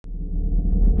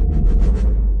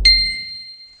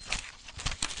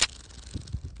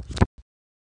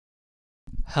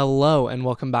Hello and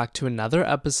welcome back to another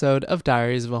episode of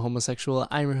Diaries of a Homosexual.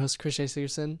 I'm your host, Chris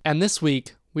Sigerson, and this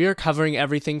week we are covering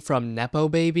everything from Nepo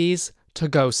babies to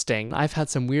ghosting. I've had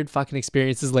some weird fucking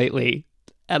experiences lately,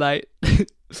 and I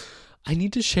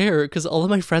need to share because all of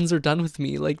my friends are done with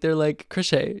me. Like, they're like,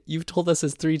 Krishay, you've told us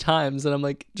this 3 times, and I'm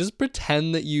like, just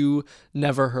pretend that you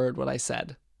never heard what I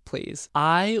said, please.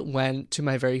 I went to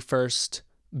my very first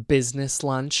business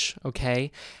lunch,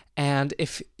 okay? And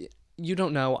if you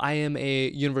don't know, I am a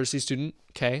university student,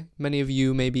 okay? Many of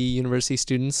you may be university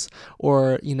students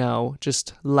or,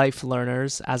 just life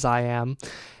learners as I am.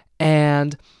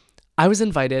 And I was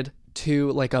invited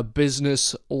to like a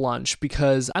business lunch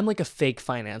because I'm like a fake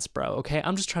finance bro, okay?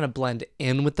 I'm just trying to blend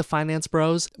in with the finance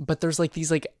bros, but there's like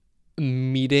these like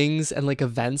meetings and like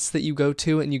events that you go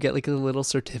to and you get like a little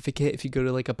certificate if you go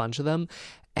to like a bunch of them.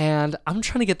 And I'm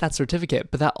trying to get that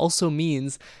certificate, but that also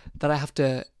means that I have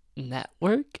to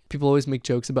network. People always make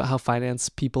jokes about how finance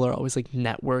people are always like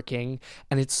networking,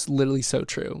 and it's literally so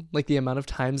true. Like, the amount of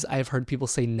times I've heard people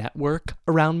say network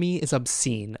around me is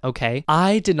obscene, okay?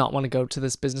 I did not want to go to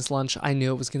this business lunch. I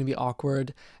knew it was going to be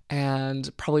awkward and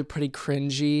probably pretty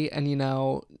cringy, and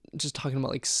just talking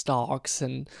about like stocks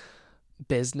and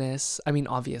business. I mean,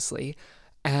 obviously.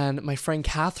 And my friend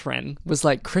Catherine was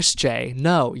like, Chris J,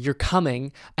 no, you're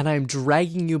coming, and I'm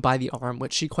dragging you by the arm,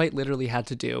 which she quite literally had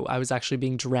to do. I was actually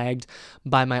being dragged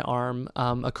by my arm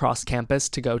across campus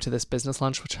to go to this business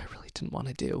lunch, which I really didn't want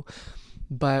to do.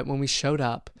 But when we showed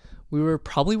up, we were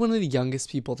probably one of the youngest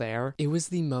people there. It was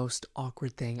the most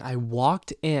awkward thing. I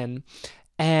walked in,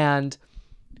 and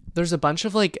there's a bunch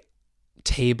of like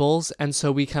tables, and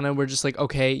so we kind of were just like,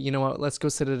 okay, you know what, let's go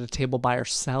sit at a table by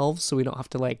ourselves so we don't have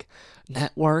to like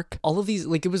network. All of these,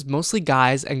 like, it was mostly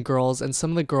guys and girls, and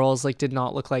some of the girls like did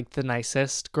not look like the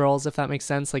nicest girls, if that makes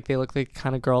sense. Like, they look like the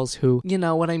kind of girls who, you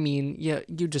know what I mean, yeah,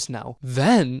 you just know.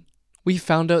 Then we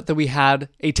found out that we had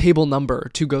a table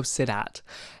number to go sit at,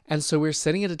 and so we were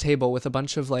sitting at a table with a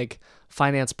bunch of like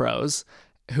finance bros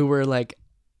who were like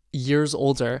years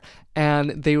older,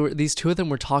 and these 2 of them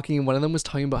were talking, and one of them was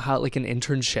talking about how like an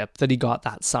internship that he got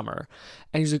that summer,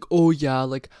 and he's like, oh yeah,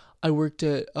 like I worked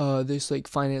at this like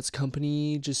finance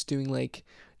company just doing like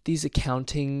these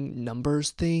accounting numbers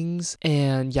things,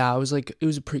 and yeah, I was like, it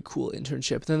was a pretty cool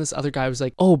internship. And then this other guy was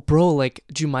like, oh bro, like,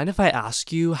 do you mind if I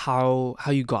ask you how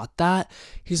you got that?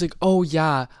 He's like, oh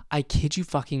yeah, I kid you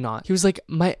fucking not. He was like,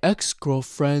 my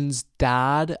ex-girlfriend's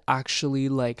dad actually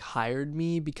like hired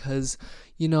me because,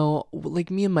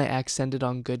 like, me and my ex ended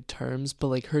on good terms, but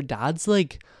like her dad's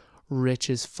like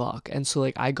rich as fuck, and so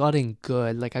like I got in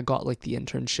good, like I got like the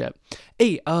internship.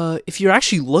 Hey, if you're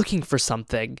actually looking for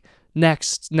something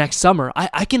next summer,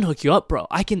 I can hook you up, bro.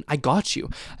 I got you.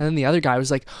 And then the other guy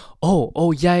was like,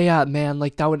 oh yeah man,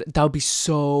 like that would be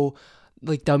so,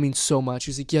 like, that would mean so much. He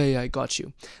was like, yeah, I got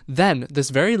you. Then this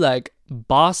very like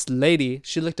boss lady,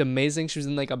 she looked amazing. She was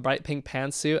in like a bright pink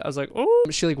pantsuit. I was like, oh.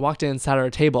 She like walked in and sat at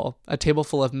a table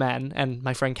full of men, and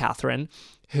my friend Catherine,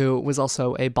 who was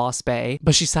also a boss bae,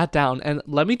 but she sat down, and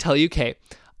let me tell you, Kate,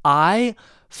 I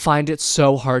find it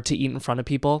so hard to eat in front of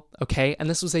people, okay? And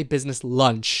this was a business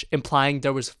lunch, implying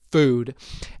there was food,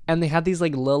 and they had these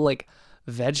like little like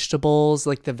vegetables,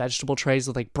 like the vegetable trays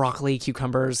with like broccoli,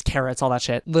 cucumbers, carrots, all that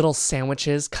shit. Little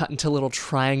sandwiches cut into little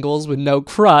triangles with no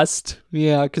crust.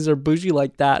 Yeah, because they're bougie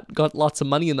like that. Got lots of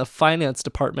money in the finance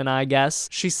department, I guess.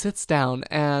 She sits down,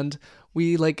 and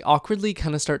we like awkwardly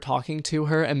kind of start talking to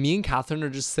her, and me and Catherine are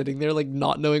just sitting there like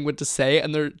not knowing what to say,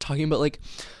 and they're talking about like,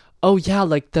 oh yeah,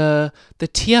 like the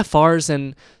TFRs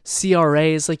and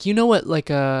CRAs, like, you know what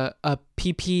like a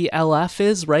PPLF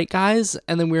is, right guys?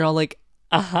 And then we're all like,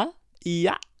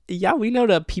 yeah, we know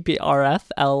what a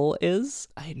PPRFL is.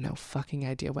 I had no fucking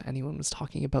idea what anyone was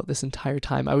talking about this entire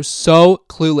time. I was so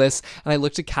clueless, and I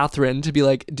looked at Catherine to be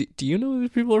like, do you know what these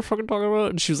people are fucking talking about?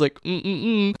 And she was like,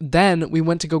 Then we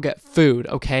went to go get food,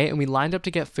 okay? And we lined up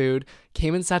to get food,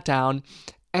 came and sat down,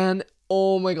 and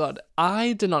oh my god,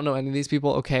 I did not know any of these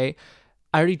people, okay?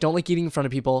 I already don't like eating in front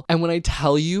of people, and when I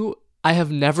tell you, I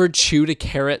have never chewed a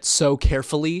carrot so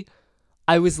carefully.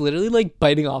 I was literally like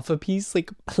biting off a piece,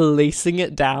 like placing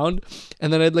it down,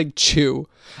 and then I'd like chew.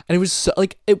 And it was so,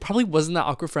 like, it probably wasn't that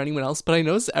awkward for anyone else, but I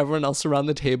noticed everyone else around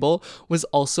the table was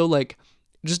also like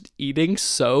just eating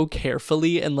so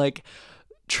carefully and like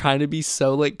trying to be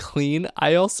so like clean.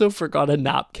 I also forgot a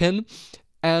napkin,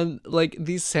 and like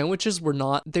these sandwiches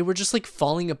they were just like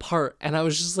falling apart, and I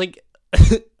was just like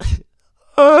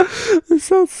this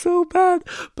sounds so bad,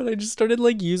 but I just started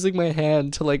like using my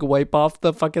hand to like wipe off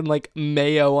the fucking like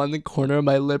mayo on the corner of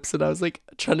my lips, and I was like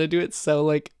trying to do it so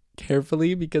like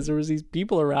carefully because there was these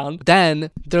people around.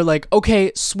 Then they're like,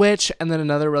 okay, switch. And then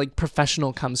another like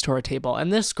professional comes to our table.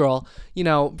 And this girl, you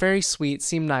know, very sweet,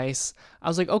 seemed nice. I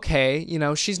was like, okay, you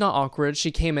know, she's not awkward. She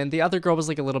came in. The other girl was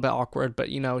like a little bit awkward, but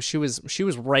you know, she was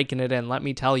raking it in, let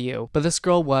me tell you. But this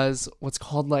girl was what's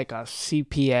called like a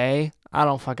CPA. I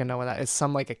don't fucking know what that is.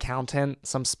 Some like accountant,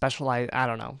 some specialized, I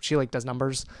don't know. She like does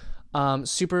numbers.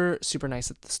 Super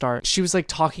nice at the start. She was like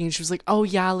talking and she was like, oh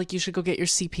yeah, like you should go get your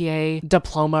CPA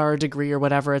diploma or degree or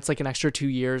whatever. It's like an extra 2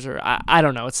 years or I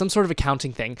don't know. It's some sort of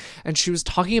accounting thing. And she was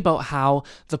talking about how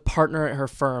the partner at her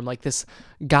firm, like this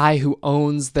guy who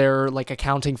owns their like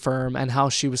accounting firm, and how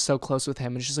she was so close with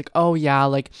him. And she's like, oh yeah,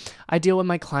 like I deal with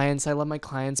my clients. I love my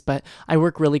clients, but I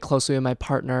work really closely with my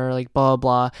partner, like blah,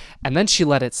 blah. And then she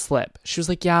let it slip. She was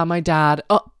like, yeah, my dad,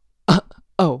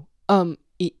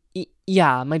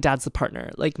 yeah, my dad's the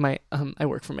partner. Like I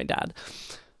work for my dad.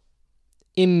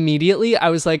 Immediately, I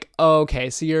was like, oh, okay,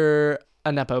 so you're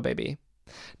a Nepo baby.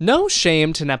 No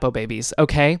shame to Nepo babies,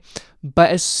 okay? But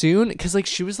as soon, because like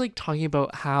she was like talking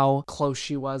about how close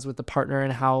she was with the partner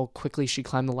and how quickly she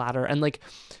climbed the ladder. And like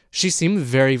she seemed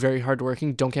very, very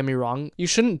hardworking. Don't get me wrong. You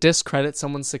shouldn't discredit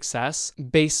someone's success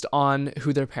based on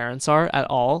who their parents are at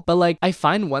all. But like I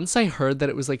find once I heard that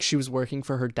it was like she was working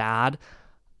for her dad,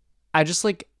 I just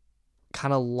like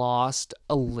kind of lost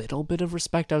a little bit of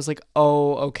respect. I was like,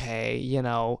 oh, okay, you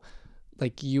know,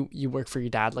 like you work for your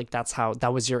dad, like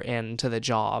that was your in to the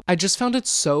job. I just found it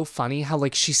so funny how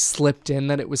like she slipped in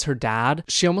that it was her dad.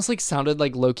 She almost like sounded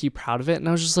like low-key proud of it, and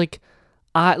I was just like,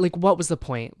 like what was the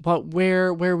point?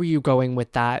 Where were you going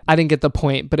with that? I didn't get the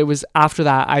point. But it was after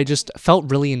that I just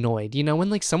felt really annoyed, you know, when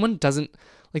like someone doesn't,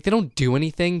 like they don't do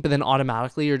anything, but then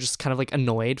automatically you're just kind of like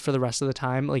annoyed for the rest of the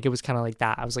time. Like it was kind of like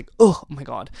that. I was like, oh my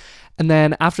God. And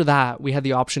then after that, we had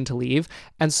the option to leave.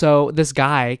 And so this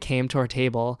guy came to our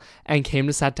table and came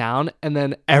to sit down, and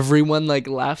then everyone like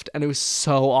left, and it was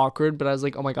so awkward, but I was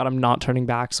like, oh my God, I'm not turning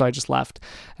back. So I just left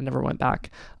and never went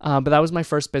back. But that was my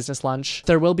first business lunch.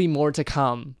 There will be more to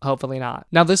come. Hopefully not.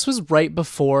 Now, this was right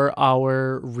before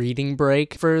our reading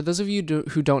break. For those of you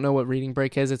who don't know what reading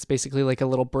break is, it's basically like a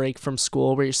little break from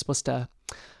school where you're supposed to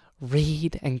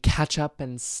read and catch up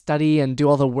and study and do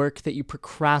all the work that you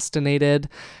procrastinated,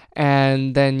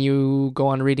 and then you go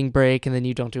on reading break and then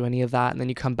you don't do any of that, and then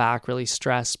you come back really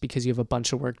stressed because you have a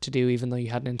bunch of work to do, even though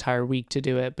you had an entire week to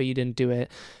do it, but you didn't do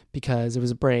it because it was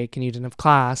a break and you didn't have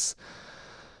class.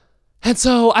 And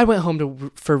so I went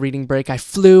home for reading break. I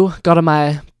flew, got on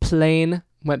my plane,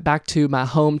 went back to my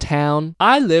hometown.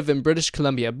 I live in British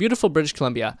Columbia, beautiful British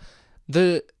Columbia.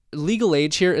 The legal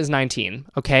age here is 19,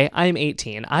 okay? I'm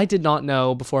 18. I did not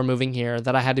know before moving here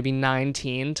that I had to be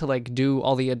 19 to like do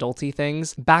all the adulty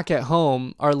things. Back at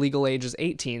home, our legal age is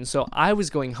 18, so I was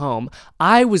going home.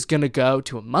 I was gonna go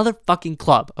to a motherfucking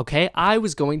club, okay? I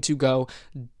was going to go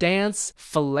dance,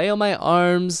 flail my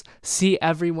arms, see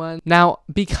everyone. Now,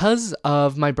 because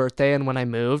of my birthday and when I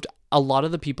moved, a lot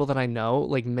of the people that I know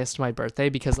like missed my birthday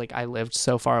because like I lived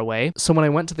so far away. So when I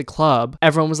went to the club,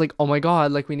 everyone was like, oh my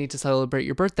God, like we need to celebrate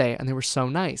your birthday. And they were so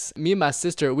nice. Me and my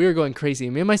sister, we were going crazy.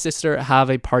 Me and my sister have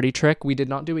a party trick. We did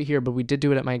not do it here, but we did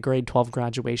do it at my grade 12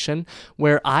 graduation,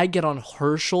 where I get on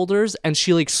her shoulders and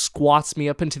she like squats me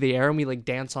up into the air and we like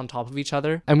dance on top of each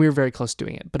other. And we were very close to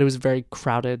doing it, but it was a very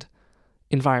crowded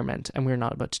environment and we're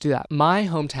not about to do that. My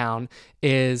hometown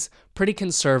is pretty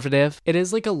conservative. It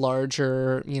is like a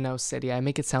larger, you know, city. I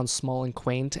make it sound small and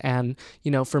quaint, and you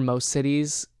know, for most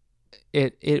cities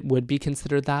it would be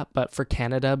considered that, but for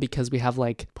Canada, because we have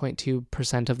like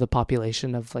 0.2% of the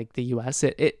population of like the US,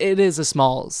 it is a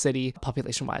small city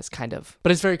population wise, kind of,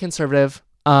 but it's very conservative.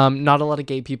 Not a lot of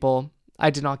gay people.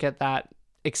 I did not get that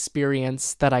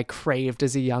experience that I craved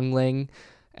as a youngling.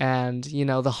 And, you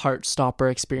know, the Heartstopper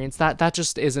experience, that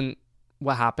just isn't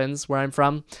what happens where I'm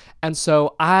from. And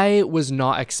so I was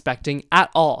not expecting at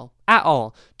all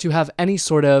to have any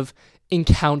sort of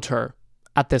encounter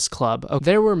at this club.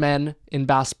 There were men in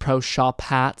Bass Pro Shop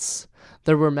hats.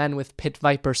 There were men with Pit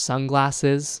Viper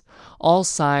sunglasses. All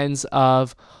signs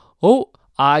of, oh,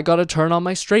 I gotta turn on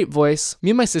my straight voice.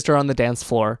 Me and my sister are on the dance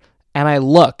floor, and I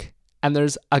look, and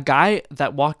there's a guy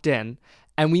that walked in,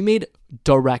 and we made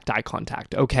direct eye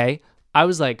contact, okay? I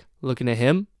was like looking at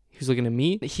him, he was looking at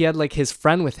me. He had like his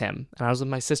friend with him, and I was with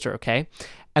my sister, okay?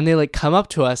 And they like come up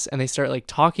to us and they start like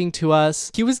talking to us.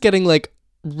 He was getting like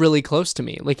really close to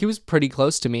me. Like he was pretty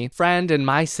close to me. Friend and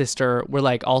my sister were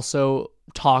like also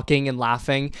talking and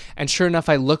laughing, and sure enough,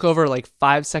 I look over like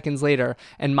 5 seconds later,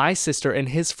 and my sister and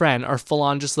his friend are full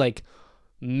on just like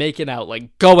making out,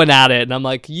 like going at it, and I'm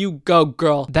like, you go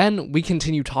girl. Then we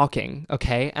continue talking,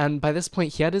 okay? And by this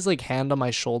point he had his like hand on my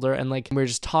shoulder, and like we were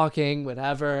just talking,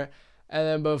 whatever, And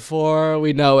then before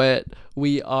we know it,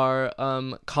 we are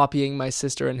copying my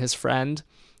sister and his friend.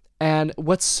 And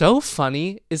what's so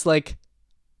funny is like,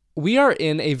 we are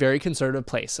in a very conservative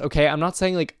place, okay? I'm not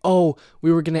saying like, oh,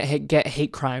 we were gonna get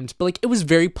hate crimed, but like it was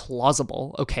very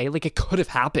plausible, okay? Like it could have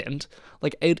happened.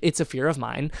 Like it's a fear of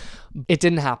mine. It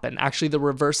didn't happen. Actually, the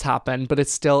reverse happened, but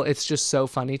it's just so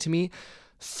funny to me.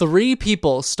 3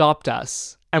 people stopped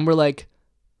us and were like,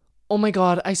 oh my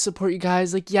God, I support you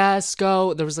guys. Like, yes,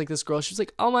 go. There was like this girl, she was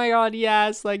like, oh my God,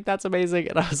 yes, like that's amazing.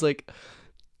 And I was like,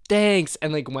 thanks,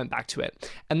 and like went back to it.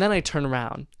 And then I turn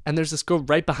around and there's this girl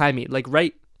right behind me, like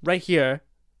right here,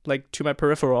 like to my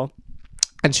peripheral,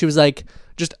 and she was like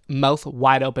just mouth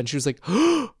wide open. She was like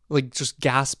like just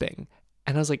gasping,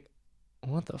 and I was like,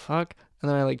 what the fuck? And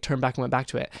then I like turned back and went back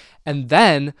to it. And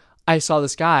then I saw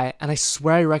this guy, and I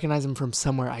swear I recognize him from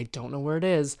somewhere. I don't know where it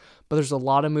is, but there's a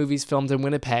lot of movies filmed in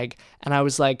Winnipeg, and I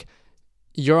was like,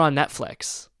 you're on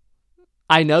Netflix.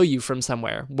 I know you from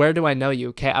somewhere. Where do I know you?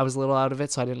 Okay, I was a little out of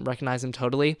it, so I didn't recognize him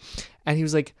totally. And he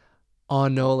was like, oh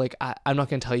no, like I'm not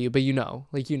gonna tell you, but you know.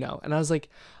 And I was like,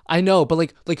 I know, but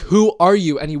like who are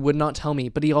you? And he would not tell me.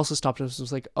 But he also stopped us and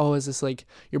was like, oh, is this like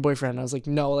your boyfriend? And I was like,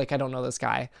 no, like I don't know this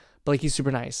guy, but like he's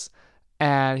super nice.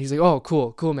 And he's like, oh,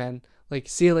 cool, man. Like,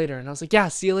 see you later. And I was like, yeah,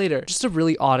 see you later. Just a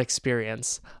really odd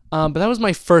experience. But that was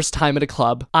my first time at a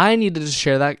club. I needed to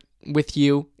share that with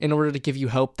you in order to give you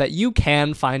hope that you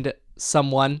can find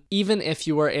someone, even if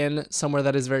you are in somewhere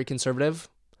that is very conservative.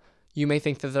 You may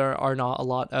think that there are not a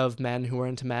lot of men who are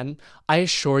into men. I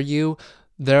assure you,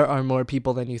 there are more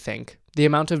people than you think. The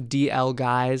amount of DL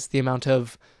guys, the amount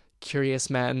of curious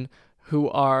men who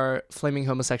are flaming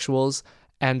homosexuals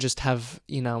and just have,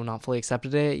 not fully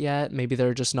accepted it yet. Maybe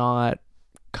they're just not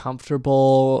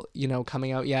comfortable,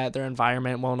 coming out yet. Their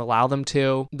environment won't allow them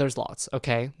to. There's lots,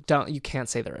 okay? You can't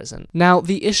say there isn't. Now,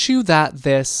 the issue that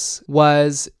this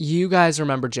was, you guys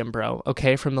remember Jim Bro,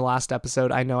 okay? From the last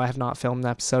episode. I know I have not filmed an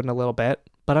episode in a little bit,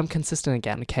 but I'm consistent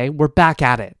again, okay? We're back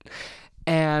at it.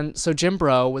 And so Jim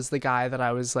Bro was the guy that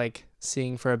I was like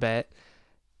seeing for a bit.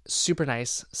 Super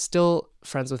nice. Still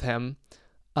friends with him.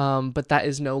 But that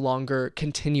is no longer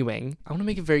continuing. I want to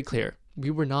make it very clear.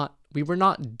 We were not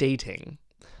dating.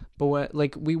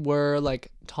 But we were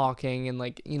like talking and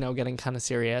like, getting kind of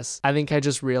serious. I think I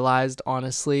just realized,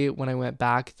 honestly, when I went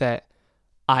back, that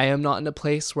I am not in a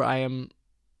place where I am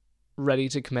ready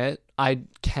to commit. I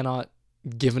cannot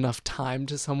give enough time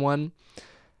to someone.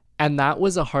 And that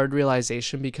was a hard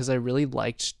realization because I really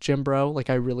liked Jim Bro. Like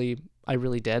I really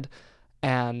did.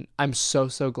 And I'm so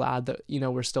glad that,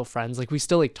 we're still friends. Like we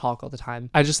still like talk all the time.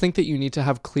 I just think that you need to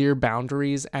have clear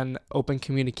boundaries and open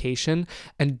communication,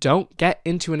 and don't get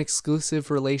into an exclusive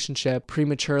relationship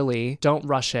prematurely. Don't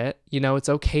rush it. It's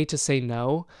okay to say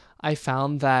no. I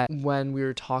found that when we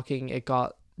were talking, it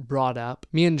got brought up.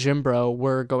 Me and Jim Bro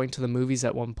were going to the movies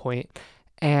at one point,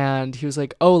 and he was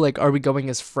like, oh, like, are we going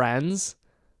as friends?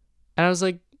 And I was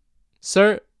like,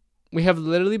 sir, we have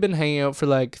literally been hanging out for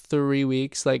like 3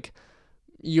 weeks. Like,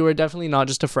 you are definitely not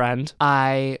just a friend.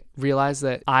 I realize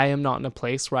that I am not in a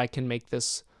place where I can make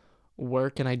this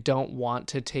work, and I don't want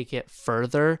to take it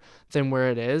further than where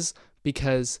it is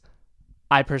because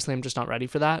I personally am just not ready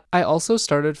for that. I also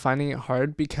started finding it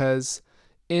hard because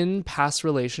in past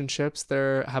relationships,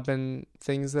 there have been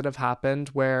things that have happened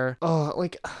where,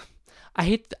 I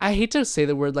hate to say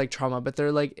the word like trauma, but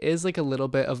there like is like a little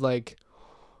bit of like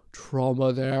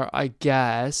trauma there, I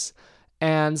guess.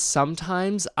 And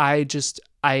sometimes I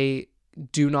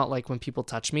do not like when people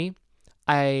touch me.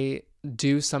 I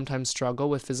do sometimes struggle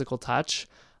with physical touch.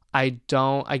 I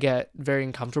get very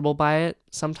uncomfortable by it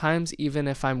sometimes, even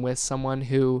if I'm with someone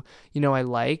who, I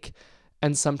like.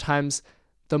 And sometimes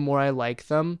the more I like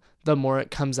them, the more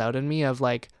it comes out in me of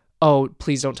like, oh,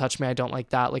 please don't touch me. I don't like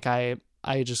that. Like I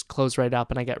just close right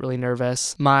up and I get really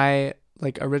nervous. My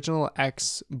like original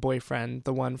ex-boyfriend,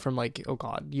 the one from like, oh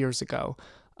God, years ago,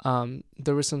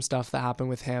 there was some stuff that happened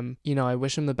with him. I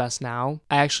wish him the best now.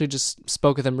 I actually just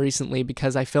spoke with him recently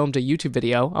because I filmed a YouTube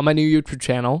video on my new YouTube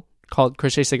channel called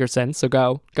Crochet Sigerson. So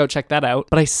go check that out.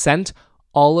 But I sent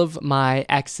all of my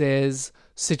exes,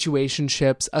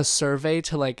 situationships, a survey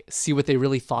to like see what they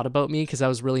really thought about me because I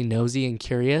was really nosy and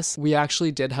curious. We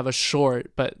actually did have a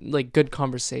short but like good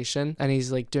conversation, and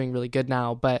he's like doing really good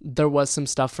now. But there was some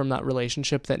stuff from that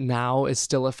relationship that now is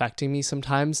still affecting me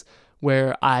sometimes,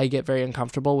 where I get very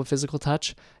uncomfortable with physical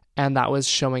touch, and that was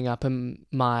showing up in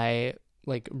my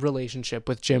like relationship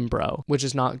with Jim Bro, which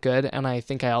is not good. And I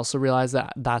think I also realized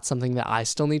that that's something that I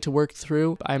still need to work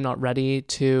through. I'm not ready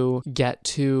to get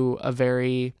to a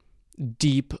very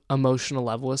deep emotional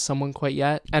level with someone quite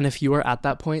yet. And if you are at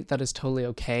that point, that is totally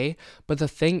okay. But the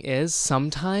thing is,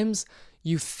 sometimes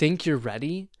you think you're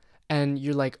ready and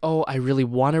you're like, oh, I really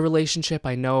want a relationship.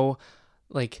 I know,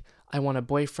 like, I want a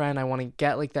boyfriend. I want to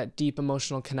get like that deep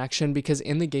emotional connection, because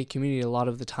in the gay community, a lot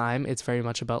of the time, it's very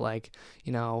much about like,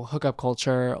 hookup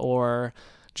culture, or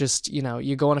just,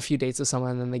 you go on a few dates with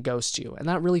someone and then they ghost you. And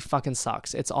that really fucking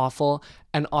sucks. It's awful.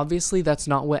 And obviously that's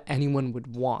not what anyone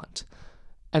would want.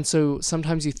 And so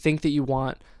sometimes you think that you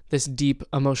want this deep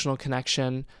emotional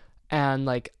connection and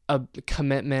like a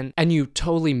commitment, and you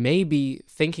totally may be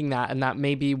thinking that, and that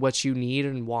may be what you need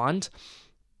and want.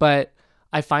 But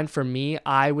I find for me,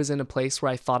 I was in a place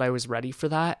where I thought I was ready for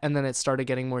that, and then it started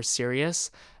getting more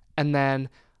serious, and then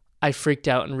I freaked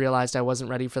out and realized I wasn't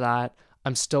ready for that.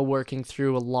 I'm still working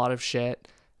through a lot of shit,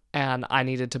 and I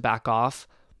needed to back off,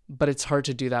 but it's hard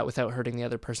to do that without hurting the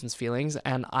other person's feelings.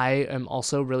 And I am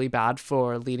also really bad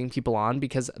for leading people on,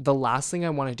 because the last thing I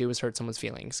want to do is hurt someone's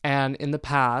feelings. And in the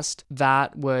past,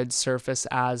 that would surface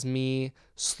as me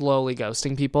slowly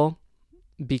ghosting people,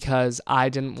 because I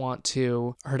didn't want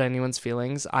to hurt anyone's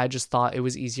feelings. I just thought it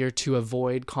was easier to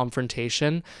avoid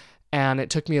confrontation. And it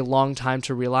took me a long time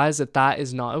to realize that that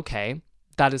is not okay.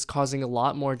 That is causing a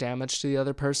lot more damage to the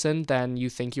other person than you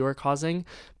think you are causing.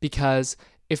 Because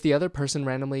if the other person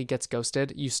randomly gets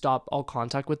ghosted, you stop all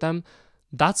contact with them,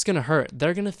 that's going to hurt.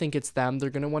 They're going to think it's them. They're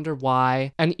going to wonder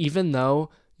why. And even though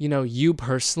you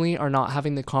personally are not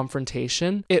having the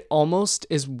confrontation, it almost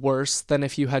is worse than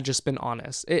if you had just been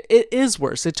honest. It is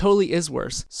worse. It totally is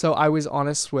worse. So I was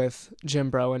honest with Jim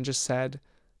Bro and just said,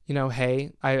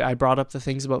 hey, I brought up the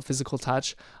things about physical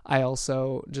touch. I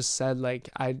also just said, like,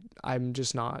 I'm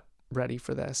just not ready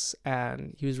for this.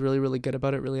 And he was really, really good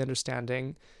about it, really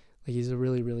understanding. Like, he's a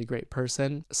really, really great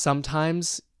person.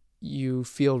 Sometimes you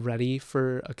feel ready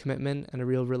for a commitment and a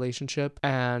real relationship,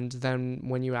 and then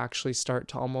when you actually start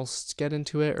to almost get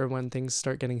into it, or when things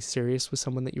start getting serious with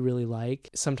someone that you really like,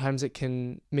 sometimes it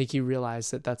can make you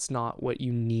realize that that's not what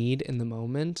you need in the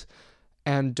moment.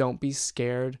 And don't be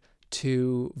scared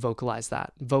to vocalize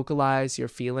that. Vocalize your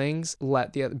feelings.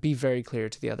 Be very clear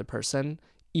to the other person.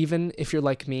 Even if you're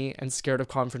like me and scared of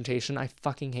confrontation, I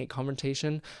fucking hate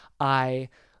confrontation. I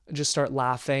just start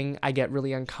laughing. I get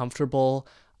really uncomfortable.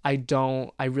 I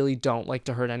really don't like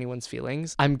to hurt anyone's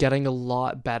feelings. I'm getting a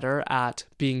lot better at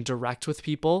being direct with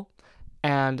people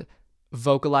and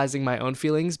vocalizing my own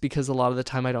feelings, because a lot of the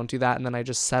time I don't do that, and then I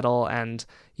just settle and,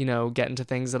 get into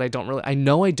things that I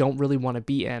don't really want to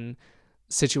be in,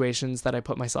 situations that I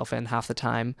put myself in half the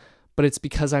time, but it's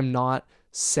because I'm not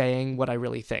saying what I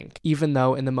really think. Even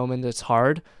though in the moment it's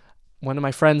hard, one of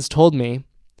my friends told me,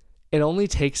 it only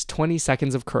takes 20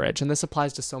 seconds of courage. And this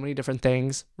applies to so many different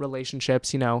things,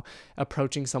 relationships,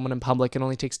 approaching someone in public. It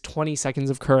only takes 20 seconds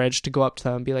of courage to go up to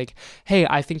them and be like, hey,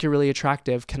 I think you're really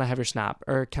attractive. Can I have your snap?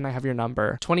 Or can I have your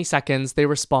number? 20 seconds, they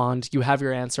respond, you have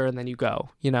your answer, and then you go,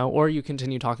 or you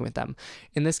continue talking with them.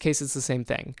 In this case, it's the same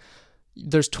thing.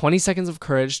 There's 20 seconds of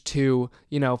courage to,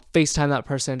 FaceTime that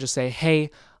person and just say, hey,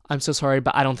 I'm so sorry,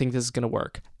 but I don't think this is going to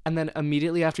work. And then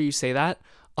immediately after you say that,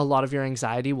 a lot of your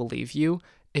anxiety will leave you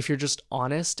if you're just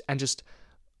honest and just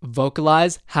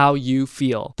vocalize how you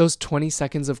feel. Those 20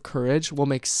 seconds of courage will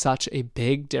make such a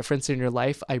big difference in your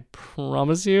life, I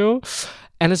promise you.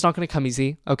 And it's not going to come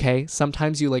easy, okay?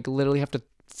 Sometimes you literally have to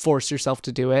force yourself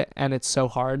to do it, and it's so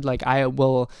hard. I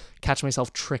will catch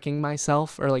myself tricking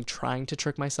myself, or trying to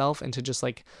trick myself into just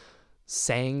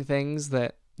saying things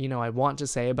that I want to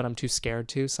say, but I'm too scared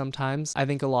to sometimes. I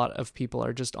think a lot of people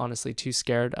are just honestly too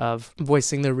scared of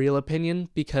voicing their real opinion,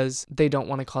 because they don't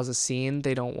want to cause a scene.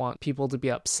 They don't want people to be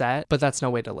upset, but that's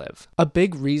no way to live. A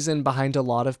big reason behind a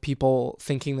lot of people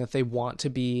thinking that they want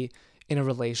to be in a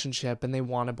relationship and they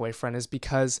want a boyfriend is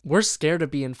because we're scared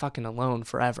of being fucking alone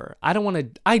forever. I don't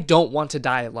want to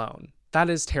die alone. That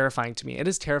is terrifying to me. It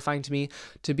is terrifying to me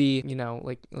to be,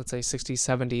 let's say 60s,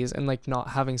 70s, and not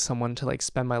having someone to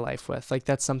spend my life with.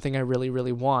 That's something I really,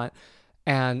 really want.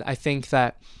 And I think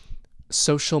that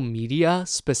social media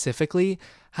specifically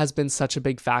has been such a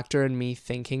big factor in me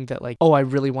thinking that I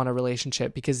really want a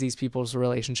relationship because these people's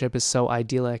relationship is so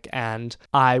idyllic and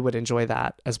I would enjoy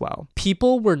that as well.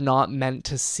 People were not meant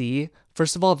to see,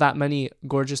 first of all, that many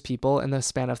gorgeous people in the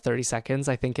span of 30 seconds.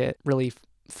 I think it really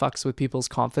fucks with people's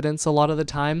confidence a lot of the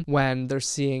time when they're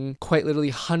seeing quite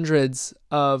literally hundreds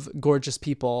of gorgeous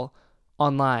people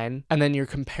online, and then you're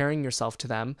comparing yourself to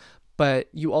them. But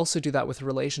you also do that with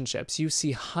relationships. You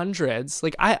see hundreds,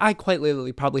 I quite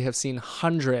literally probably have seen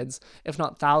hundreds, if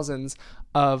not thousands,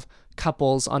 of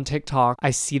couples on TikTok. I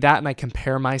see that and I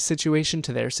compare my situation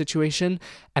to their situation,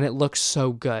 and it looks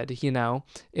so good,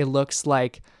 It looks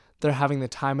like they're having the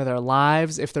time of their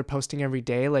lives. If they're posting every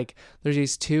day, there's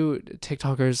these two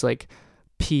TikTokers,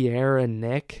 Pierre and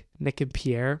Nick and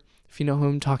Pierre, if you know who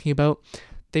I'm talking about.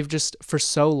 They've just for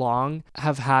so long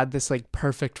have had this like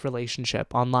perfect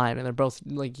relationship online, and they're both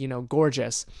like,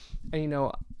 gorgeous.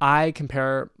 And, I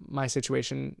compare my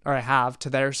situation, or I have,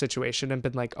 to their situation and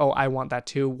been like, oh, I want that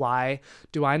too. Why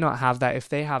do I not have that? If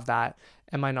they have that,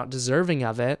 am I not deserving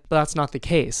of it? But that's not the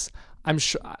case. I'm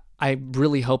sure, I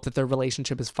really hope that their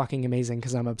relationship is fucking amazing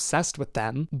because I'm obsessed with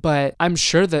them. But I'm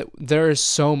sure that there is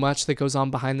so much that goes on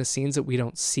behind the scenes that we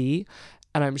don't see.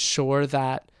 And I'm sure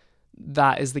that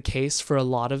that is the case for a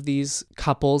lot of these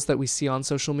couples that we see on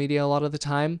social media a lot of the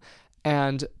time.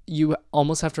 And you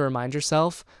almost have to remind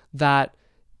yourself that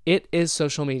it is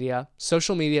social media.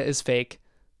 Social media is fake.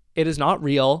 It is not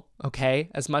real,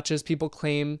 okay? As much as people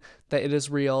claim that it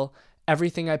is real,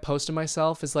 everything I post of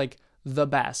myself is like the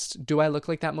best. Do I look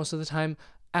like that most of the time?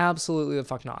 Absolutely the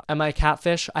fuck not. Am I a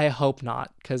catfish? I hope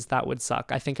not, because that would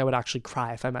suck. I think I would actually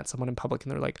cry if I met someone in public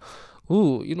and they're like,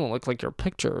 ooh, you don't look like your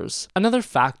pictures. Another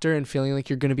factor in feeling like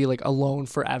you're going to be like alone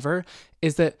forever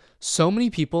is that so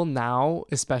many people now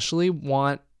especially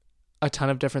want a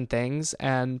ton of different things,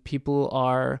 and people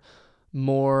are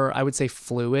more, I would say,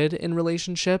 fluid in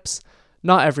relationships.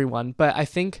 Not everyone, but I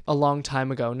think a long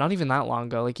time ago, not even that long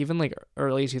ago, like even like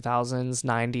early 2000s,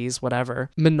 90s,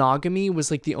 whatever, monogamy was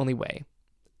like the only way.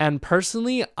 And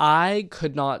personally, I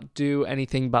could not do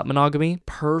anything but monogamy.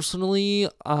 Personally,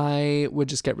 I would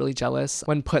just get really jealous.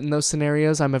 When put in those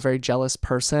scenarios, I'm a very jealous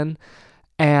person,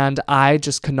 and I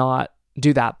just could not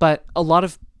do that. But a lot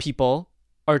of people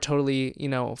are totally,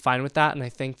 fine with that. And I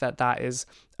think that that is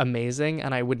amazing.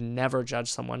 And I would never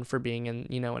judge someone for being in,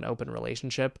 an open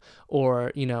relationship,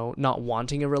 or, not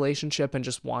wanting a relationship and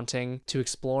just wanting to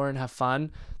explore and have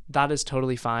fun. That is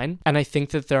totally fine. And I think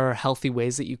that there are healthy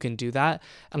ways that you can do that.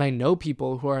 And I know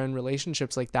people who are in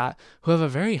relationships like that who have a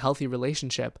very healthy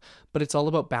relationship, but it's all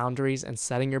about boundaries and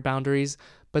setting your boundaries.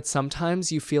 But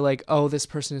sometimes you feel like, oh, this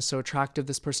person is so attractive,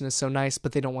 this person is so nice,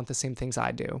 but they don't want the same things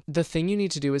I do. The thing you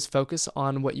need to do is focus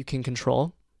on what you can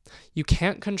control. You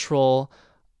can't control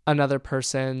another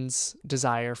person's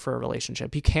desire for a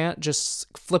relationship. You can't just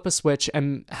flip a switch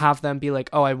and have them be like,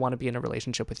 oh, I want to be in a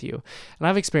relationship with you. And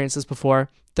I've experienced this before.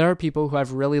 There are people who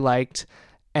I've really liked,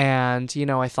 and,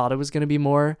 I thought it was going to be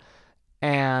more,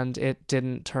 and it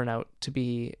didn't turn out to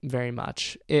be very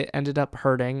much. It ended up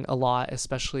hurting a lot,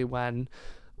 especially when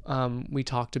we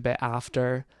talked a bit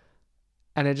after,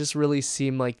 and it just really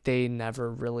seemed like they never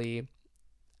really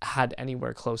had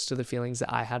anywhere close to the feelings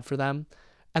that I had for them.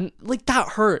 And like that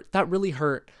hurt, that really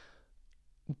hurt.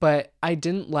 But I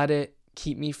didn't let it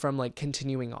keep me from like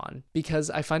continuing on, because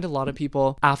I find a lot of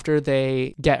people, after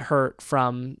they get hurt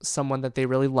from someone that they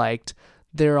really liked,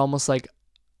 they're almost like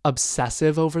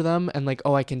obsessive over them and like,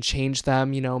 oh, I can change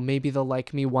them. Maybe they'll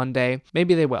like me one day.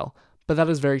 Maybe they will. But that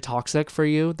is very toxic for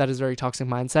you. That is very toxic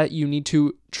mindset. You need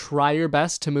to try your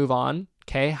best to move on.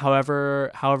 Okay.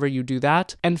 However you do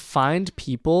that, and find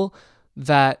people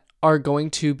that are going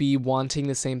to be wanting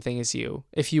the same thing as you.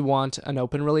 If you want an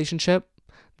open relationship,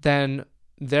 then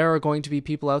there are going to be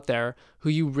people out there who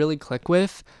you really click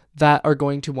with that are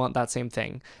going to want that same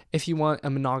thing. If you want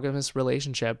a monogamous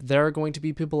relationship, there are going to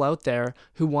be people out there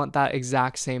who want that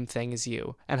exact same thing as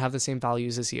you and have the same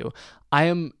values as you. I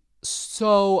am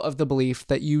so of the belief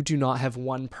that you do not have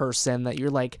one person that you're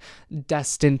like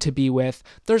destined to be with.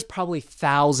 There's probably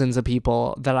thousands of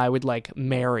people that I would like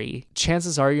marry.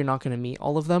 Chances are you're not going to meet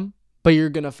all of them, but you're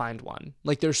going to find one.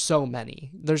 Like there's so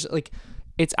many. There's like,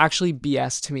 it's actually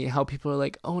BS to me how people are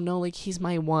like, oh no, like he's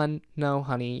my one. No,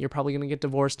 honey, you're probably going to get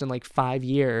divorced in like 5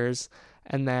 years.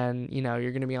 And then,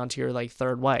 you're going to be on to your like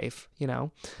third wife,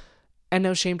 and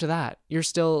no shame to that. You're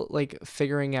still like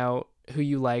figuring out who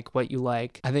you like, what you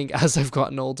like. I think as I've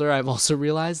gotten older, I've also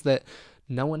realized that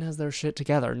no one has their shit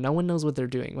together. No one knows what they're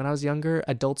doing. When I was younger,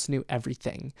 adults knew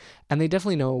everything, and they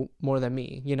definitely know more than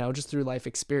me, just through life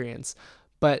experience.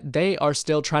 But they are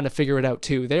still trying to figure it out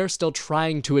too. They are still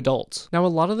trying to adult. Now, a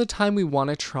lot of the time we want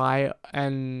to try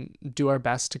and do our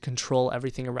best to control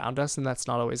everything around us, and that's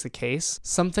not always the case.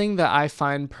 Something that I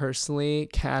find personally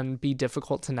can be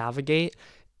difficult to navigate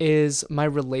is my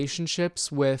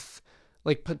relationships with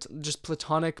like just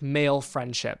platonic male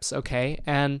friendships, okay?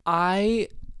 And I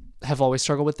have always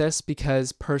struggled with this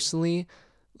because personally,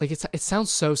 like it sounds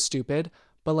so stupid,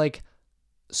 but like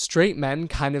straight men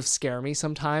kind of scare me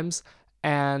sometimes.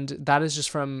 And that is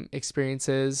just from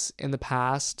experiences in the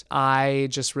past. I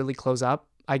just really close up.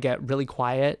 I get really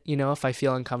quiet, if I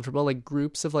feel uncomfortable. Like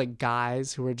groups of like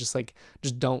guys who are just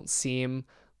don't seem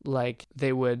like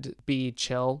they would be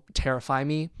chill terrify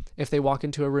me if they walk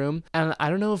into a room. And I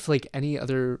don't know if like any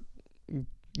other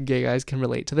gay guys can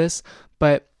relate to this,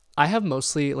 but I have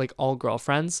mostly like all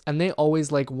girlfriends, and they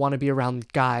always like want to be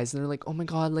around guys, and they're like, oh my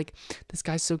God, like this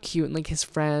guy's so cute, and like his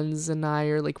friends and I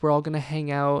are like, we're all gonna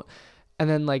hang out. And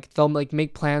then like they'll like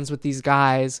make plans with these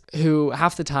guys who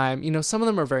half the time, some of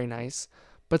them are very nice,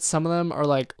 but some of them are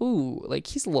like, ooh, like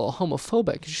he's a little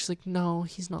homophobic. And she's like, no,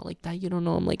 he's not like that. You don't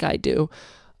know him like I do.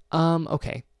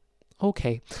 Okay.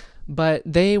 But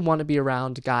they want to be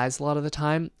around guys a lot of the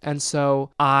time. And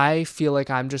so I feel like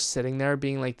I'm just sitting there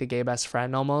being like the gay best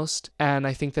friend almost. And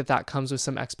I think that comes with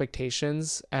some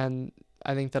expectations. And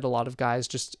I think that a lot of guys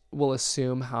just will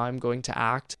assume how I'm going to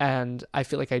act. And I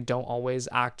feel like I don't always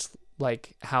act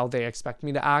like how they expect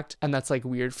me to act, and that's like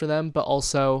weird for them. But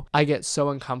also I get so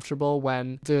uncomfortable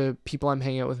when the people I'm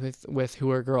hanging out with who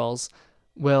are girls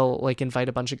will like invite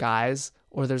a bunch of guys,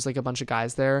 or there's like a bunch of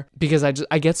guys there, because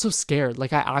I get so scared.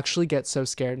 Like I actually get so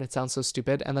scared, and it sounds so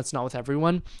stupid, and that's not with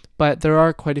everyone, but there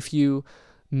are quite a few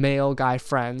male guy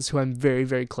friends who I'm very,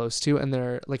 very close to, and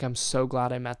they're like, I'm so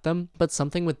glad I met them. But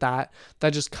something with that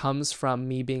just comes from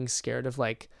me being scared of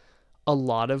like a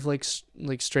lot of like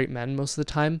straight men most of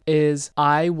the time, is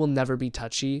I will never be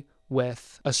touchy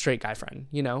with a straight guy friend,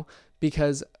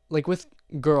 because like with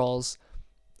girls,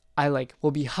 I like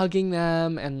will be hugging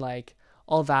them and like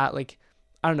all that. Like,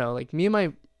 I don't know, like me and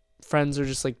my friends are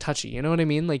just like touchy, you know what I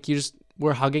mean? Like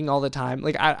we're hugging all the time.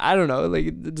 Like, I don't know,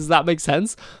 like, does that make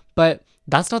sense? But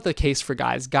that's not the case for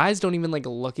guys. Guys don't even like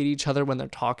look at each other when they're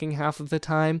talking half of the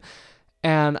time.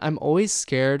 And I'm always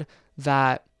scared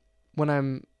that when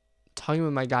I'm talking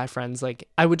with my guy friends, like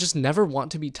I would just never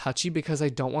want to be touchy because I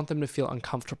don't want them to feel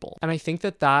uncomfortable. And I think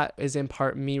that is in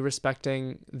part me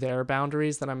respecting their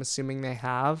boundaries that I'm assuming they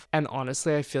have. And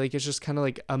honestly, I feel like it's just kind of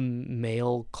like a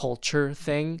male culture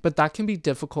thing, but that can be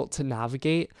difficult to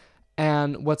navigate.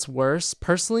 And what's worse,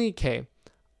 personally, okay,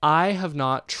 I have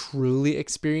not truly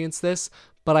experienced this,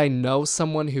 but I know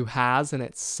someone who has, and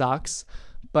it sucks,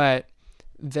 but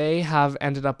they have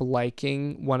ended up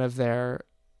liking one of their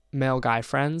male guy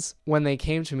friends. When they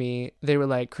came to me, they were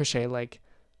like, Krishay, like,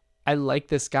 I like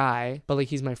this guy, but like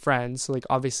he's my friend, so like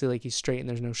obviously like he's straight and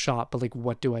there's no shot, but like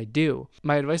what do I do?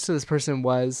 My advice to this person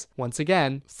was, once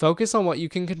again, focus on what you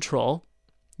can control.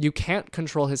 You can't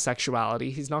control his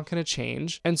sexuality. He's not going to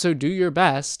change. And so do your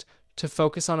best to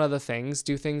focus on other things,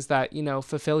 do things that,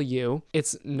 fulfill you.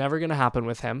 It's never going to happen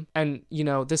with him. And,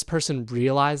 this person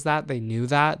realized that, they knew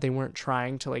that, they weren't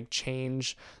trying to like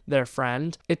change their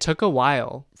friend. It took a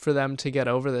while for them to get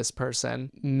over this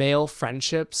person. Male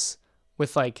friendships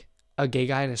with like a gay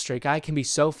guy and a straight guy can be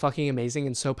so fucking amazing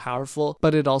and so powerful,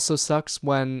 but it also sucks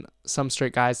when some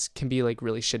straight guys can be like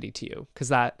really shitty to you, because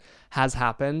that has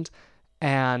happened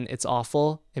and it's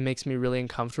awful. It makes me really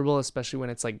uncomfortable, especially when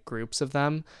it's like groups of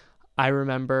them. I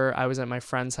remember I was at my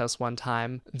friend's house one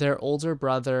time. Their older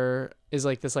brother is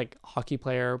like this like hockey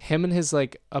player. Him and his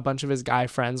like a bunch of his guy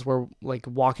friends were like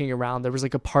walking around. There was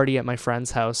like a party at my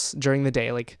friend's house during the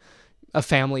day, like a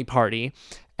family party.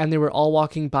 And they were all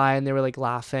walking by and they were like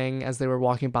laughing as they were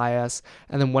walking by us.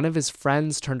 And then one of his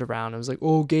friends turned around and was like,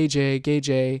 oh, Gay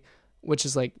J, which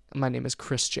is like, my name is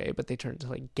Chris J, but they turned to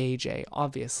like Gay J,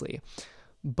 obviously.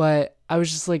 But I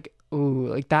was just like, ooh,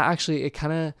 like that actually,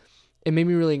 it made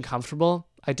me really uncomfortable.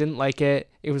 I didn't like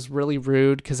it. It was really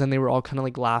rude, because then they were all kind of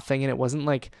like laughing, and it wasn't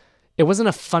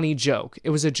a funny joke. It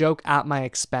was a joke at my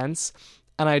expense.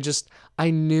 And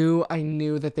I knew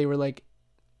that they were like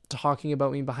talking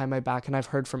about me behind my back. And I've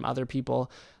heard from other people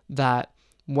that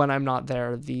when I'm not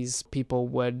there, these people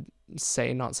would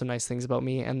say not so nice things about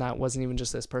me. And that wasn't even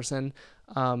just this person.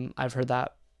 I've heard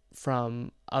that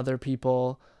from other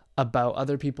people about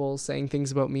other people saying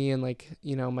things about me and like,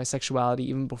 my sexuality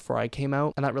even before I came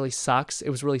out. And that really sucks. It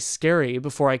was really scary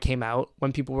before I came out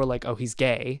when people were like, oh, he's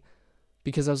gay,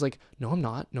 because I was like, no, I'm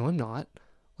not.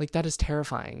 Like, that is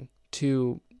terrifying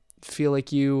to feel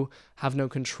like you have no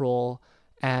control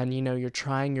and, you're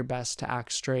trying your best to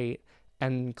act straight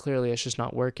and clearly it's just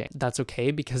not working. That's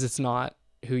okay, because it's not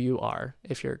who you are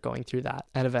if you're going through that.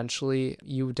 And eventually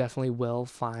you definitely will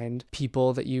find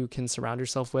people that you can surround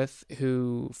yourself with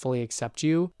who fully accept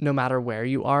you no matter where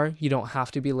you are. You don't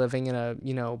have to be living in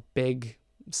a, big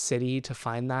city to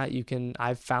find that.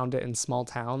 I've found it in small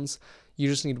towns. You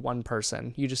just need one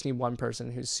person. You just need one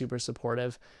person who's super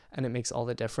supportive, and it makes all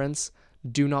the difference.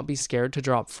 Do not be scared to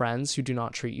drop friends who do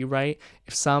not treat you right.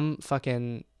 If some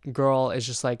fucking girl is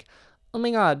just like, oh my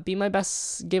God, be my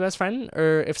gay best friend.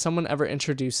 Or if someone ever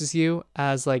introduces you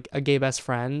as like a gay best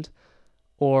friend,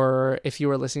 or if you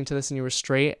were listening to this and you were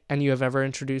straight and you have ever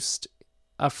introduced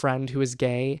a friend who is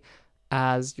gay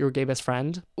as your gay best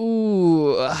friend,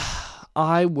 ooh,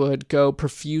 I would go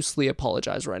profusely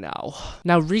apologize right now.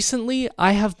 Now, recently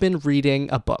I have been reading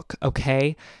a book,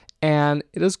 okay? And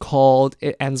it is called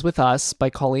It Ends With Us by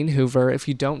Colleen Hoover. If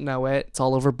you don't know it, it's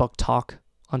all over Book Talk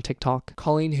on TikTok.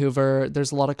 Colleen Hoover,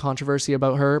 there's a lot of controversy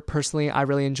about her. Personally, I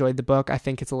really enjoyed the book. I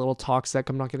think it's a little toxic.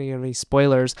 I'm not going to give any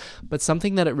spoilers, but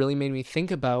something that it really made me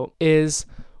think about is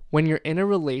when you're in a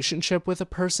relationship with a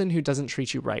person who doesn't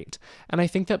treat you right. And I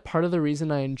think that part of the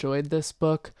reason I enjoyed this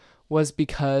book was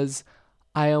because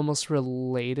I almost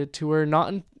related to her.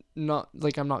 Not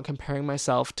like I'm not comparing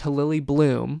myself to Lily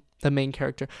Bloom, the main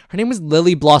character. Her name was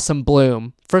Lily Blossom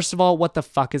Bloom. First of all, what the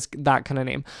fuck is that kind of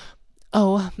name?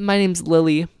 Oh, my name's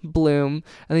Lily Bloom. And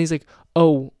then he's like,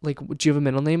 oh, like, do you have a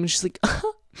middle name? And she's like,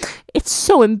 it's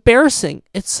so embarrassing.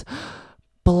 It's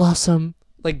Blossom.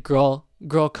 Like, girl,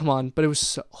 come on. But it was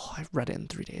so, I read it in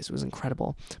 3 days. It was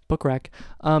incredible. Book rec.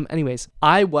 Anyways,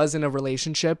 I was in a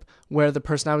relationship where the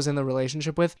person I was in the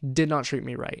relationship with did not treat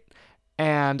me right.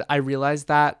 And I realized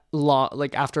that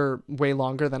after way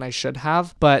longer than I should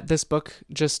have. But this book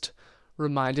just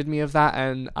reminded me of that.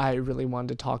 And I really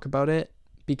wanted to talk about it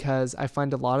because I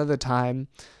find a lot of the time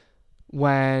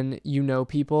when you know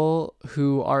people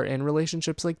who are in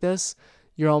relationships like this,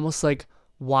 you're almost like,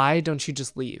 why don't you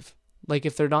just leave? Like,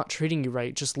 if they're not treating you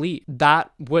right, just leave.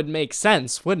 That would make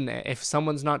sense, wouldn't it? If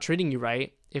someone's not treating you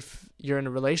right, if you're in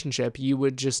a relationship, you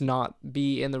would just not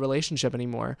be in the relationship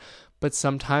anymore. But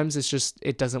sometimes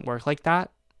it doesn't work like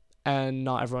that. And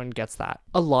not everyone gets that.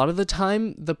 A lot of the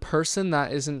time, the person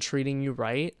that isn't treating you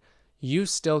right, you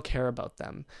still care about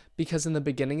them. Because in the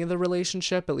beginning of the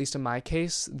relationship, at least in my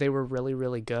case, they were really,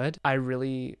 really good. I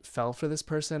really fell for this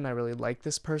person. I really liked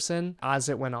this person. As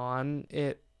it went on,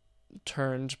 it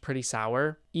turned pretty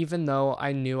sour. Even though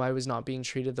I knew I was not being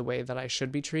treated the way that I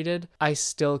should be treated, I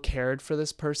still cared for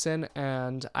this person,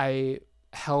 and I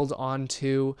held on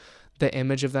to the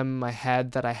image of them in my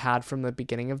head that I had from the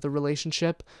beginning of the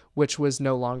relationship, which was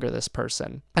no longer this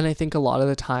person. And I think a lot of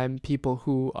the time, people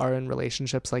who are in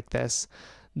relationships like this,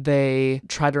 they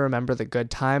try to remember the good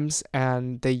times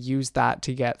and they use that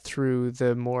to get through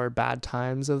the more bad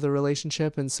times of the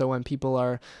relationship. And so when people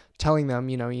are telling them,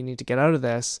 you need to get out of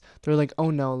this, they're like,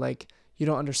 oh no, like, you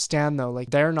don't understand though,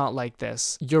 like, they're not like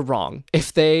this. You're wrong.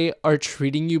 If they are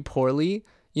treating you poorly,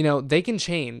 they can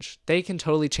change. They can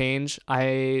totally change.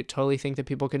 I totally think that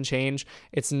people can change.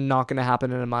 It's not going to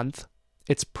happen in a month.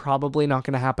 It's probably not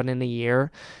going to happen in a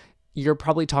year. You're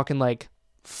probably talking like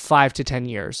 5 to 10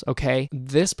 years, okay?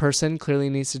 This person clearly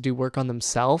needs to do work on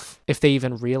themselves. If they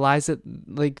even realize it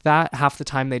like that, half the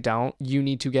time they don't. You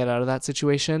need to get out of that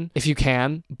situation if you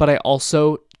can. But I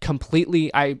also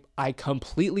completely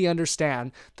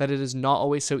understand that it is not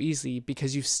always so easy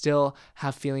because you still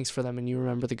have feelings for them and you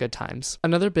remember the good times.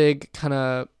 Another big kind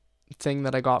of thing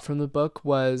that I got from the book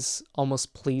was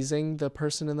almost pleasing the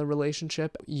person in the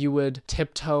relationship. You would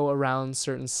tiptoe around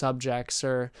certain subjects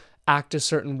or act a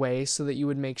certain way so that you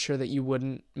would make sure that you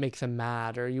wouldn't make them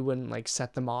mad or you wouldn't like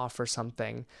set them off or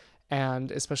something.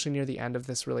 And especially near the end of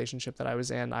this relationship that I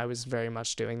was in, I was very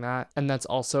much doing that. And that's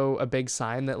also a big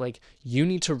sign that like you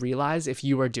need to realize if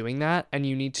you are doing that and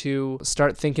you need to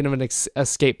start thinking of an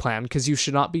escape plan, because you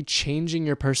should not be changing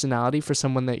your personality for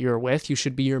someone that you're with. You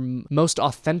should be your most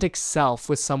authentic self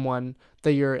with someone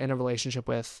that you're in a relationship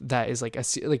with that is like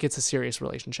it's a serious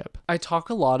relationship. I talk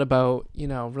a lot about,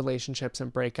 relationships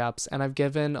and breakups, and I've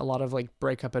given a lot of like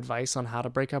breakup advice on how to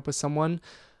break up with someone,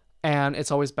 and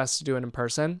it's always best to do it in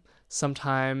person.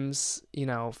 Sometimes,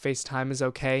 FaceTime is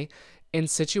okay. In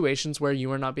situations where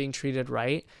you are not being treated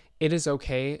right, it is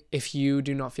okay if you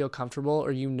do not feel comfortable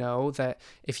or that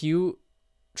if you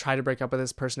try to break up with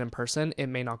this person in person, it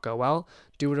may not go well.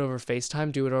 Do it over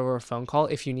FaceTime, do it over a phone call.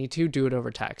 If you need to, do it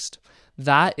over text.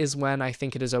 That is when I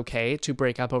think it is okay to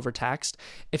break up over text.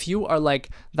 If you are like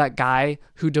that guy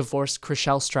who divorced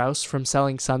Chriselle Strauss from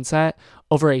Selling Sunset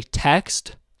over a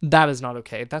text, that is not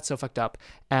okay. That's so fucked up.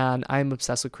 And I'm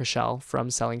obsessed with Chriselle from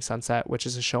Selling Sunset, which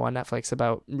is a show on Netflix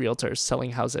about realtors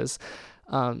selling houses.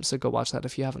 So go watch that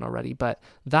if you haven't already. But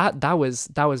that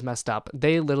was messed up.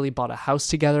 They literally bought a house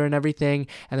together and everything.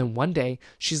 And then one day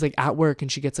she's like at work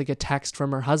and she gets like a text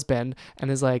from her husband and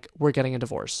is like, we're getting a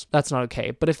divorce. That's not okay.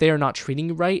 But if they are not treating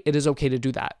you right, it is okay to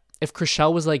do that. If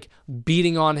Chriselle was like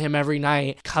beating on him every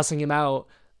night, cussing him out,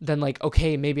 then like,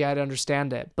 okay, maybe I'd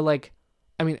understand it. But like,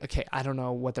 I mean, okay, I don't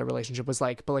know what their relationship was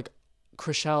like, but like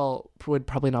Chriselle would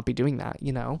probably not be doing that,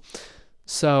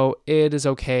 So it is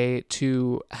okay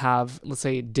to have, let's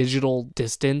say, digital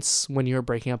distance when you're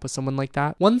breaking up with someone like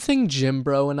that. One thing Jim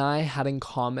Bro and I had in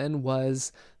common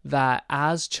was that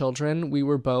as children, we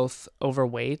were both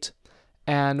overweight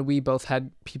and we both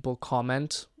had people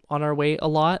comment on our weight a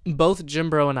lot. Both Jim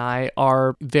Bro and I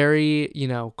are very,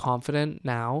 confident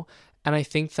now. And I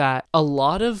think that a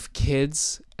lot of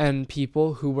kids and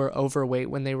people who were overweight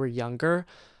when they were younger,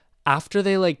 after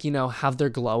they have their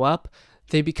glow up,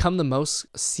 they become the most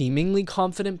seemingly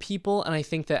confident people. And I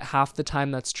think that half the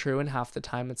time that's true and half the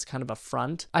time it's kind of a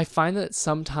front. I find that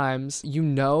sometimes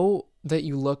that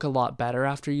you look a lot better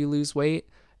after you lose weight.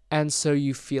 And so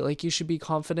you feel like you should be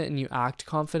confident and you act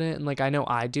confident. And I know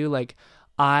I do.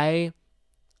 I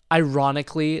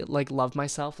ironically love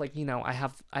myself. I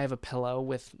have a pillow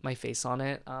with my face on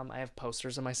it. I have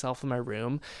posters of myself in my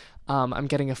room. I'm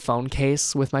getting a phone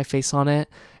case with my face on it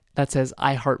that says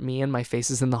I heart me and my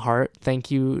face is in the heart. Thank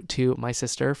you to my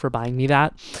sister for buying me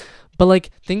that. But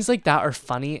things like that are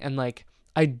funny, and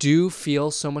I do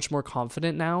feel so much more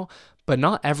confident now, but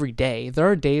not every day. There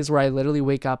are days where I literally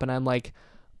wake up and I'm like,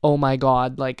 oh my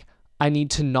God, I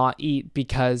need to not eat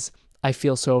because I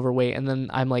feel so overweight. And then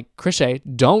I'm like, Krishay,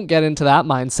 don't get into that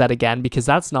mindset again, because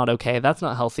that's not okay. That's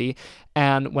not healthy.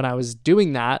 And when I was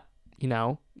doing that,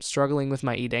 struggling with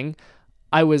my eating,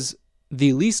 I was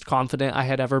the least confident I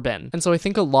had ever been. And so I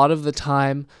think a lot of the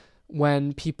time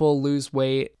when people lose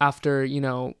weight after,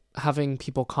 having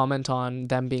people comment on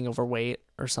them being overweight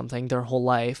or something their whole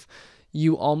life,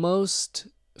 you almost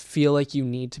feel like you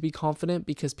need to be confident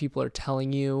because people are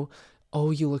telling you,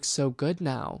 oh, you look so good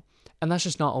now. And that's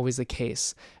just not always the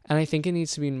case. And I think it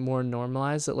needs to be more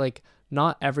normalized that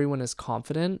not everyone is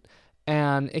confident,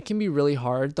 and it can be really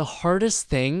hard. The hardest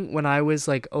thing when I was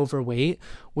overweight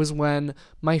was when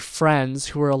my friends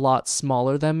who were a lot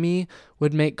smaller than me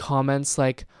would make comments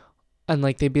and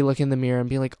they'd be looking in the mirror and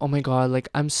be like, oh my God,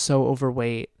 I'm so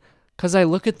overweight. Cause I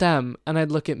look at them and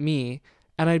I'd look at me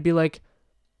and I'd be like,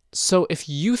 so if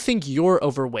you think you're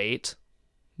overweight,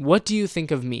 what do you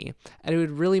think of me? And it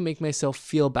would really make myself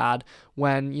feel bad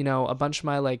when, a bunch of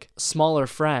my smaller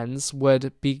friends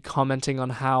would be commenting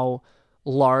on how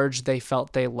large they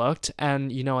felt they looked.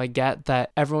 And, I get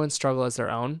that everyone's struggle is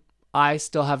their own. I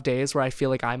still have days where I feel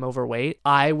like I'm overweight.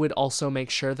 I would also make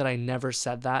sure that I never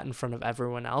said that in front of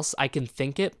everyone else. I can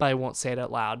think it, but I won't say it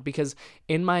out loud, because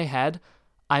in my head,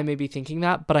 I may be thinking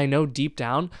that, but I know deep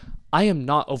down, I am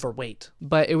not overweight.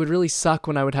 But it would really suck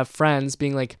when I would have friends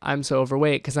being like, I'm so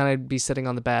overweight, because then I'd be sitting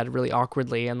on the bed really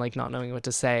awkwardly and not knowing what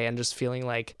to say and just feeling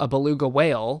like a beluga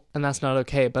whale, and that's not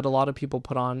okay. But a lot of people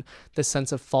put on this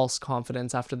sense of false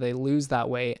confidence after they lose that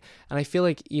weight, and I feel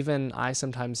like even I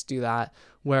sometimes do that,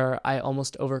 where I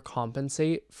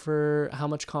overcompensate for how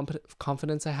much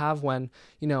confidence I have when,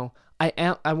 I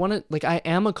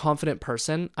am a confident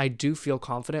person. I do feel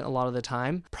confident a lot of the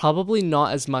time. Probably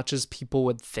not as much as people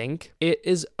would think. It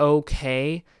is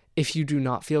okay if you do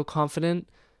not feel confident.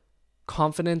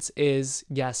 Confidence is,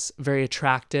 yes, very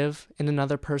attractive in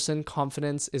another person.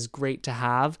 Confidence is great to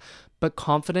have. But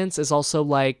confidence is also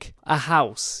like a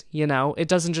house, It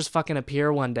doesn't just fucking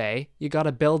appear one day. You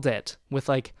gotta build it with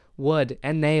wood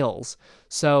and nails.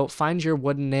 So find your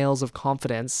wooden nails of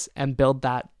confidence and build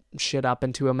that shit up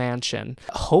into a mansion.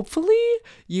 Hopefully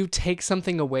you take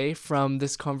something away from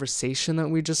this conversation that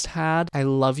we just had. I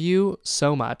love you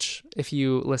so much. If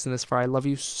you listen this far, I love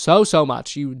you so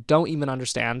much. You don't even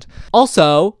understand.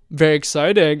 Also, very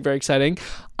exciting.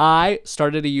 I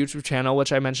started a YouTube channel,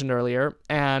 which I mentioned earlier,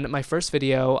 and my first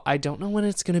video, I don't know when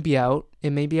it's going to be out. It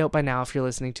may be out by now if you're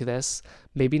listening to this.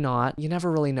 Maybe not. You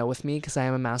never really know with me because I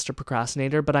am a master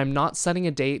procrastinator, but I'm not setting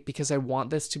a date because I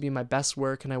want this to be my best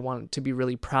work and I want to be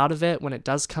really proud of it when it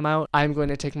does come out. I'm going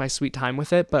to take my sweet time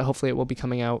with it, but hopefully it will be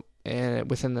coming out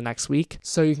within the next week.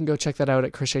 So you can go check that out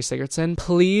at Krishay Sigurdsson.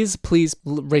 Please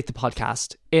rate the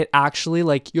podcast. It actually,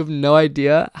 you have no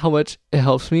idea how much it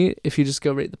helps me if you just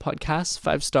go rate the podcast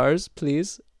 5 stars,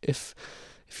 please. If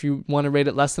you want to rate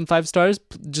it less than 5 stars,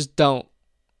 just don't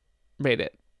rate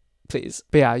it, please.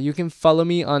 But yeah, you can follow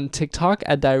me on TikTok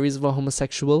at Diaries of a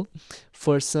Homosexual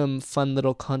for some fun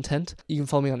little content. You can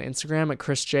follow me on Instagram at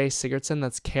Chris J Sigurdsson.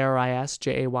 That's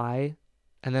KrisJay.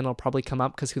 And then it'll probably come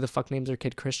up because who the fuck names their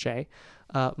kid Chris J?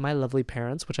 My lovely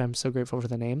parents, which I'm so grateful for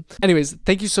the name. Anyways,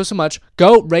 thank you so much.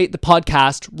 Go rate the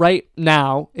podcast right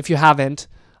now if you haven't.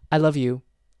 I love you,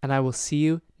 and I will see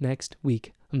you next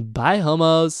week. Bye,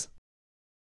 homos.